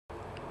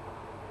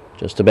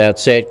Just about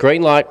set.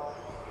 Green light.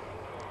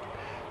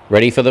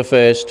 Ready for the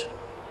first.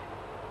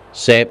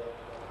 Set.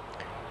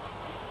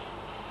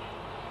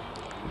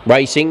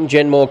 Racing.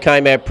 Genmore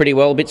came out pretty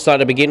well. A bit slow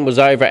to begin, was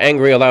over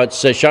Angry, although it's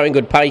showing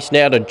good pace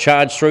now to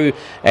charge through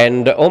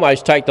and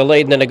almost take the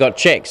lead, and then it got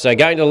checked. So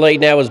going to the lead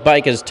now was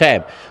Baker's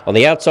Tab. On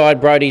the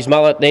outside, Brody's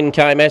Mullet, then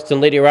came Aston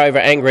Lydia over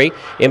Angry.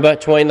 In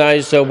between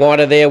those,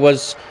 wider there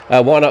was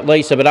Why Not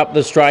Lisa, but up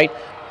the straight.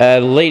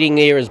 Leading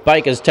here is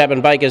Baker's Tab,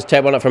 and Baker's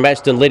Tab on it from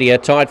Aston Lydia.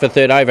 Tied for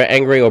third over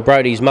Angry or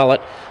Brody's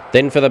Mullet.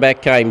 Then for the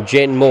back came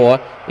Jen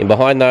Moore. In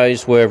behind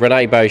those were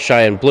Renee Boucher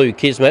and Blue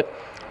Kismet.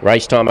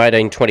 Race time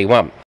 18:21.